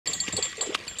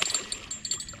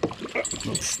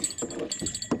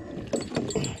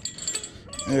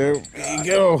There we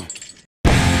go.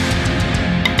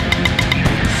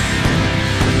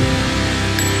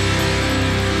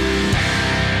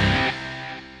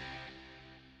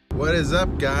 What is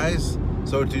up, guys?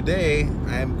 So today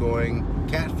I am going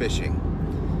catfishing.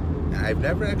 I've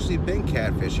never actually been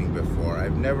catfishing before.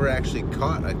 I've never actually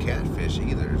caught a catfish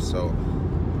either, so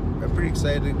I'm pretty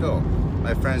excited to go.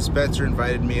 My friend Spencer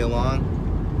invited me along.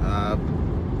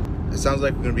 It sounds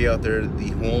like we're gonna be out there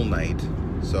the whole night,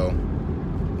 so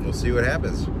we'll see what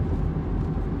happens.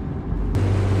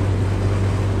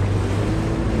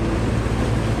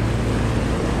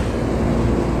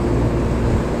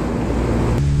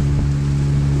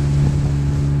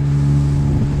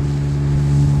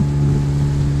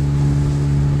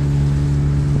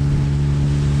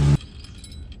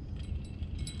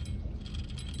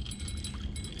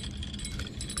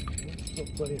 Still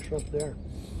plenty of shrimp there.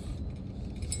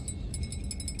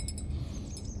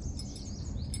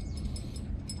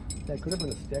 That could have been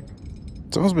a stick.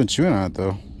 Someone's been chewing on it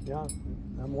though. Yeah,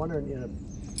 I'm wondering, you know,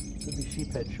 could be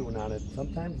sheephead chewing on it.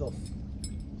 Sometimes they'll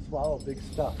swallow big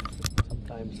stuff.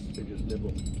 Sometimes they just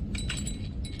nibble.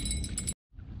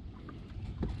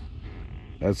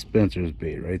 That's Spencer's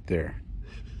bait right there.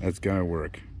 That's gonna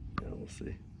work. Yeah, we'll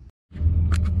see.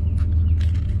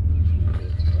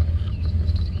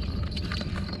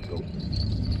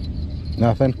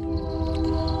 Nothing.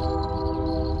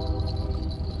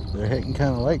 They're hitting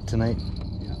kind of light tonight.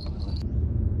 Yeah.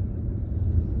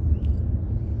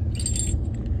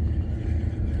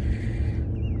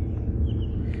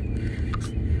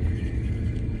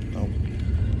 Oh.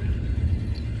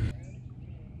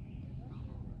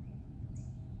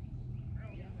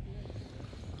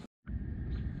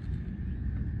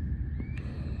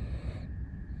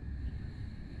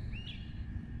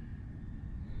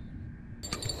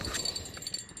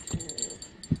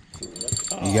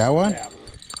 You got one? Crap.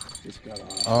 Just got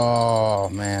off. Oh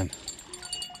man.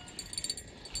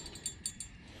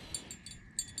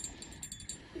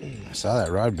 I saw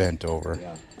that rod bent over.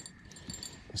 Yeah.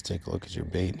 Let's take a look at your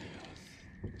bait.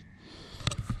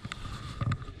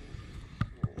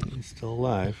 He's still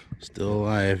alive. Still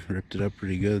alive. Ripped it up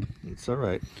pretty good. It's all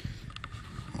right.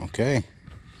 Okay.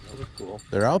 That was cool.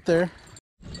 They're out there.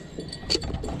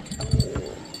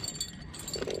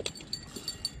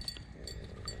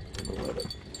 Let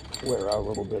it wear out a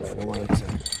little bit. I don't want it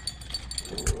to.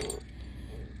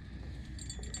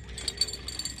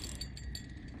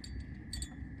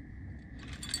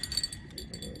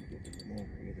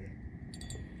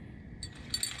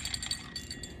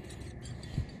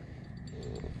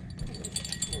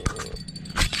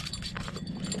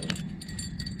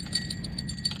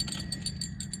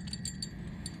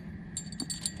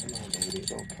 Come on, baby.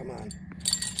 Oh, come on.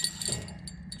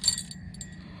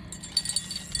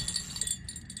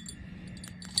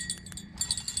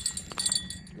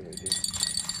 Good idea.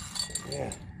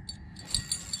 Yeah.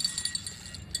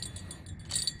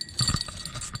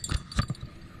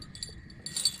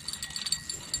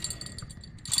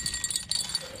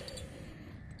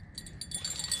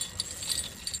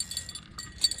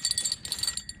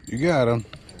 You got him. I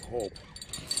hope.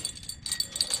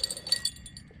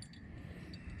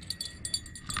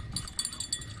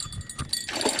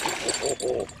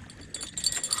 Oh.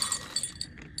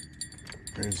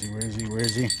 Where is he? Where is he? Where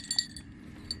is he?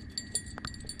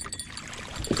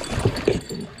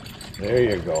 There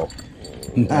you go.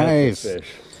 Nice.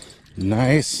 Fish.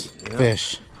 Nice Yep.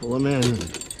 fish. Pull him in.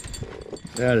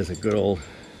 That is a good old.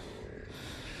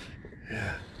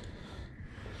 Yeah.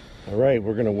 All right,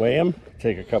 we're gonna weigh him.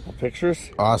 Take a couple pictures.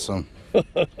 Awesome.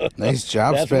 Nice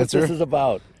job, That's Spencer. what this is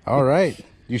about. All right.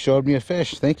 You showed me a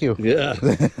fish. Thank you. Yeah.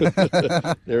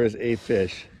 There is a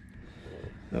fish.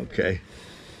 Okay.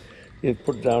 You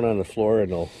put it down on the floor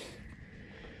and I'll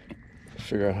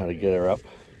figure out how to get her up.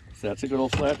 So that's a good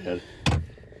old flathead. That's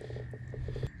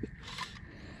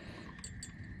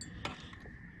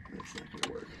not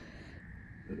gonna work.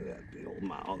 Look at that big old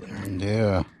mouth there.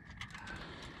 Yeah.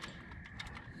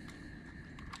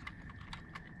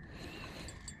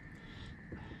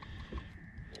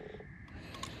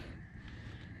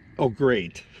 Oh,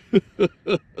 great.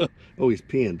 Oh, he's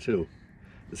peeing too.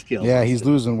 The scale. Yeah, he's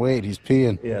losing weight. He's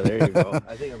peeing. Yeah, there you go.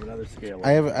 I think I have another scale.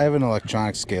 I have an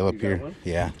electronic scale up You got here. one?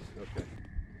 Yeah. Okay.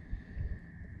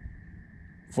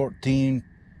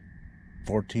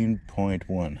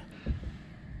 14.1.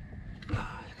 Ah, I got a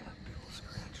big old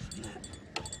scratch from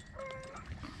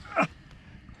that.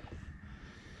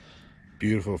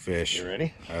 Beautiful fish. You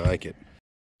ready? I like it.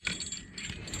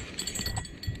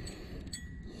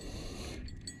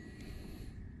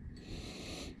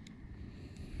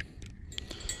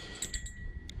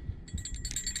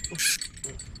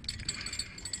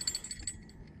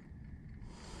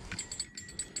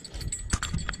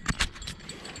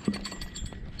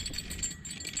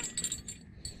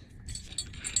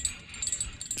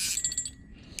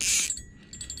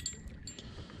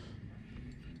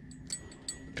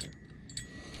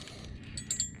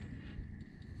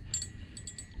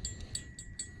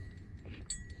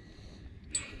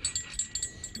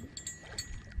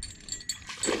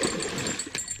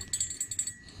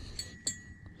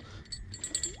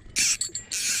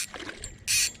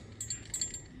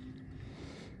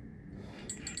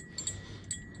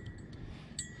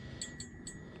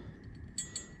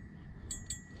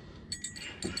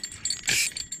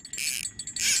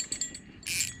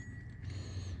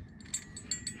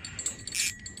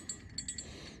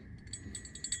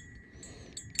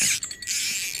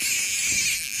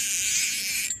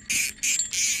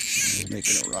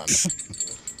 on.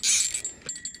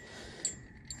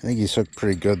 I think he's hooked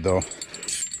pretty good though.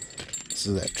 This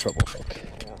is that trouble hook.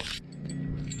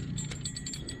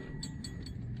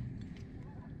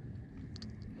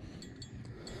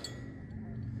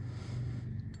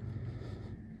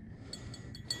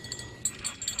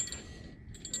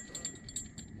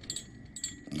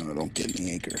 No, don't get in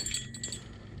the anchor.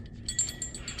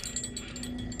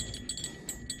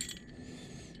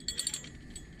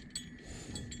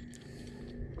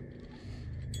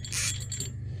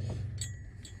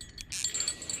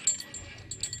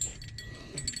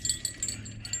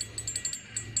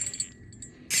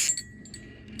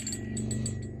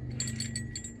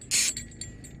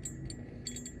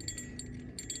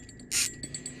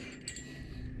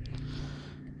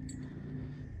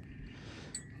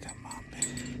 Come on, baby.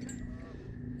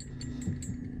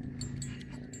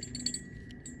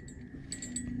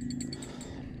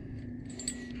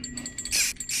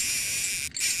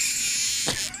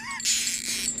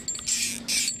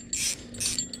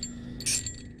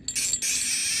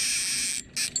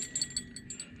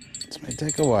 This may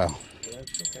take a while. Yeah,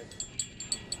 that's okay.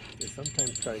 They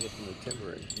sometimes try to get from the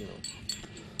timber and, you know.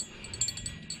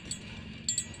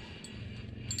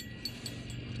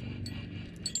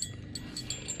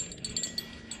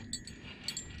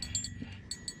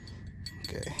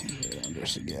 Okay, right under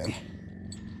us again.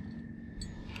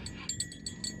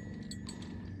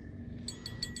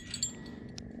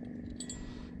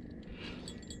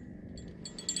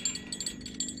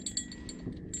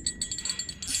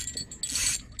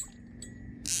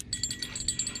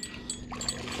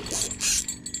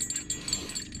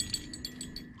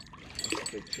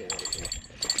 Big channel.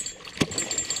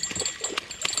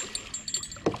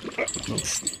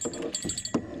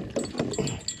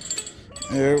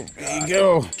 There you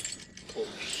go.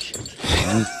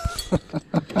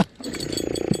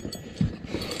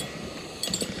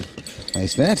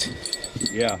 Nice net.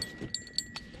 Yeah.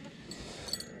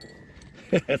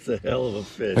 That's a hell of a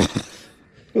fish.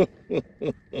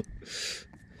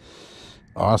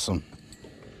 Awesome.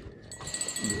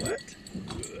 What?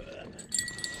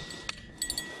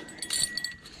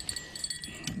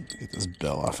 Get this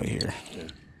bell off of here. Yeah.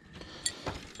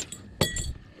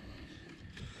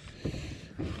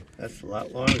 That's a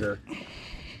lot longer.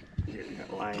 Here, you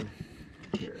got line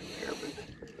here and there, but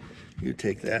you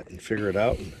take that and figure it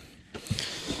out and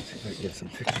see if I can get some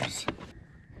pictures.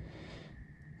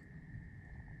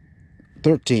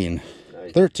 13.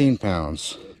 Nice. 13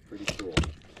 pounds. That's pretty cool.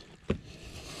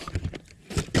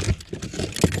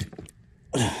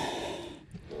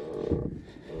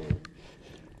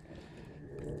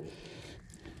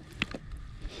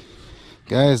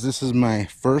 Guys, this is my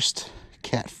first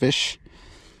catfish.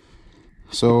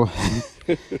 So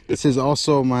this is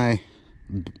also my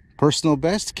personal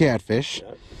best catfish.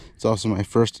 Yeah. It's also my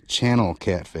first channel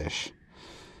catfish.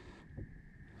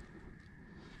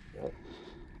 Yeah.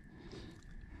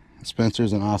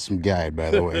 Spencer's an awesome guide,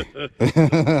 by the way.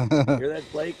 Hear that,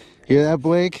 Blake? Hear that,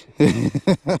 Blake?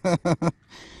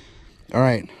 All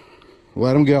right,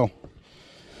 let him go.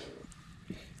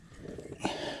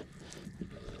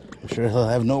 I'm sure he'll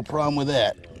have no problem with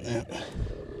that. Yeah.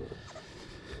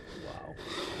 Wow.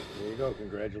 There you go.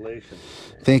 Congratulations.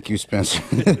 Thank you, Spencer.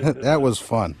 That was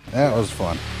fun. That was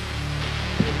fun.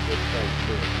 Good fight,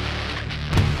 too.